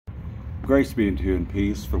Grace be unto you and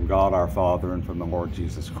peace from God our Father and from the Lord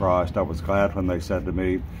Jesus Christ. I was glad when they said to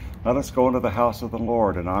me, "Let us go into the house of the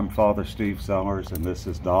Lord." And I'm Father Steve Sellers, and this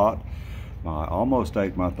is Dot, my almost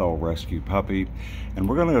 8-month-old rescue puppy. And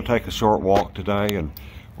we're going to take a short walk today, and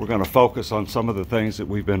we're going to focus on some of the things that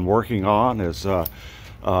we've been working on as a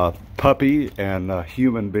puppy and a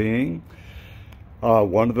human being.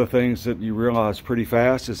 One of the things that you realize pretty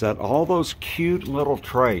fast is that all those cute little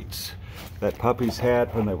traits that puppies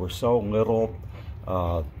had when they were so little,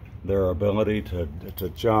 their ability to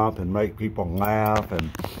jump and make people laugh and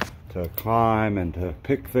to climb and to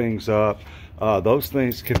pick things up, those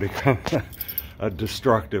things can become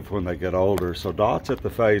destructive when they get older. So Dot's at the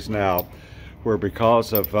phase now where,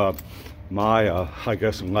 because of my, I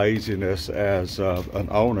guess, laziness as an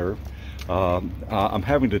owner, I'm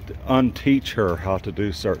having to unteach her how to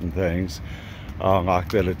do certain things, like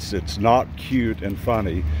that it's not cute and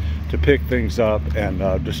funny to pick things up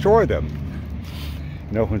and destroy them.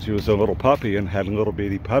 You know, when she was a little puppy and had little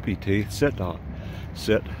bitty puppy teeth, sit, Dot,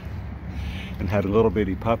 sit, and had little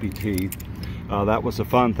bitty puppy teeth, that was a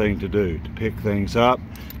fun thing to do, to pick things up.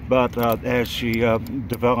 But as she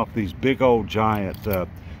developed these big old giant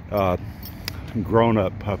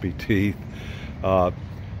grown-up puppy teeth,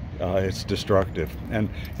 it's destructive. And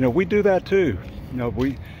you know, we do that too. You know,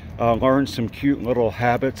 we learn some cute little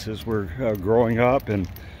habits as we're growing up, and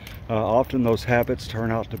often those habits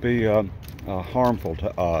turn out to be harmful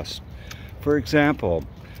to us. For example,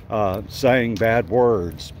 saying bad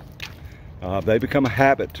words. They become a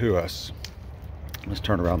habit to us. Let's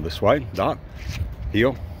turn around this way. Dot,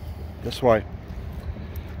 heel, this way.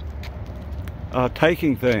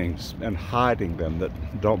 Taking things and hiding them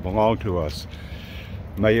that don't belong to us.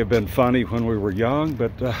 May have been funny when we were young,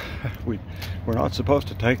 but we're not supposed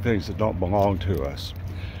to take things that don't belong to us.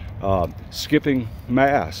 Skipping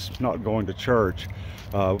mass, not going to church,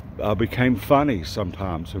 became funny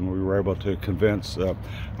sometimes when we were able to convince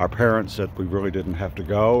our parents that we really didn't have to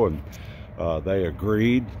go, and they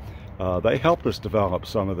agreed. They helped us develop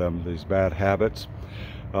some of these bad habits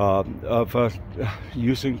of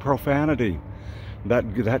using profanity.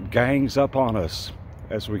 That gangs up on us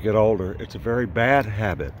as we get older. It's a very bad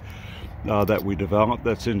habit that we develop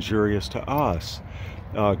that's injurious to us.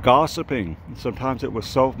 Gossiping. Sometimes it was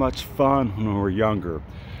so much fun when we were younger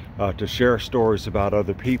to share stories about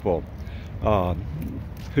other people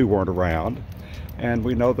who weren't around, and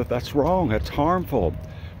we know that that's wrong, it's harmful.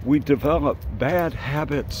 We develop bad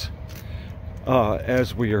habits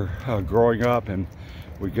as we are growing up, and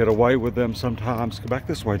we get away with them sometimes. Go back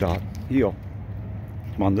this way, Dot, heel.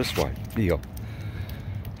 Come on this way, heel.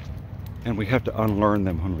 And we have to unlearn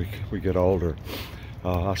them when we get older.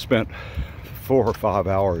 I spent 4 or 5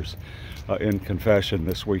 hours in confession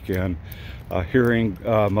this weekend, hearing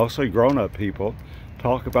mostly grown-up people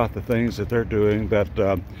talk about the things that they're doing that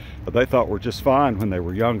they thought were just fine when they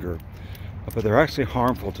were younger, but they're actually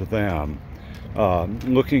harmful to them.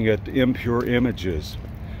 Looking at impure images,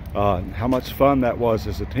 how much fun that was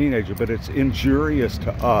as a teenager, but it's injurious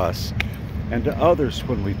to us and to others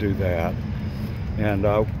when we do that. And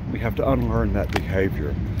we have to unlearn that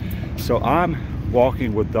behavior. So I'm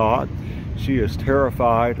walking with Dot. She is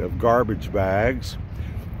terrified of garbage bags,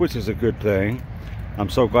 which is a good thing. I'm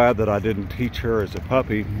so glad that I didn't teach her as a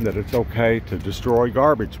puppy that it's okay to destroy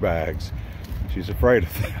garbage bags. She's afraid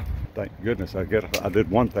of them. Thank goodness I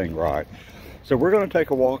did one thing right. So we're going to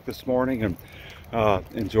take a walk this morning and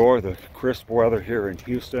enjoy the crisp weather here in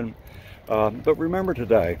Houston. But remember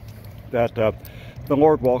today that the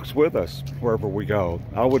Lord walks with us wherever we go.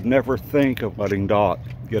 I would never think of letting Dot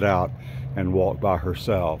get out and walk by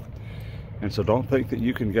herself. And so don't think that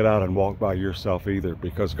you can get out and walk by yourself either,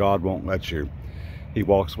 because God won't let you. He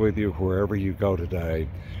walks with you wherever you go today.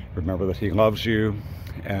 Remember that He loves you,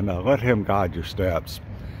 and let Him guide your steps.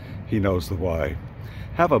 He knows the way.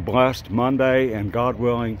 Have a blessed Monday, and God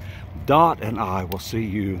willing, Dot and I will see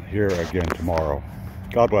you here again tomorrow.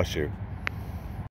 God bless you.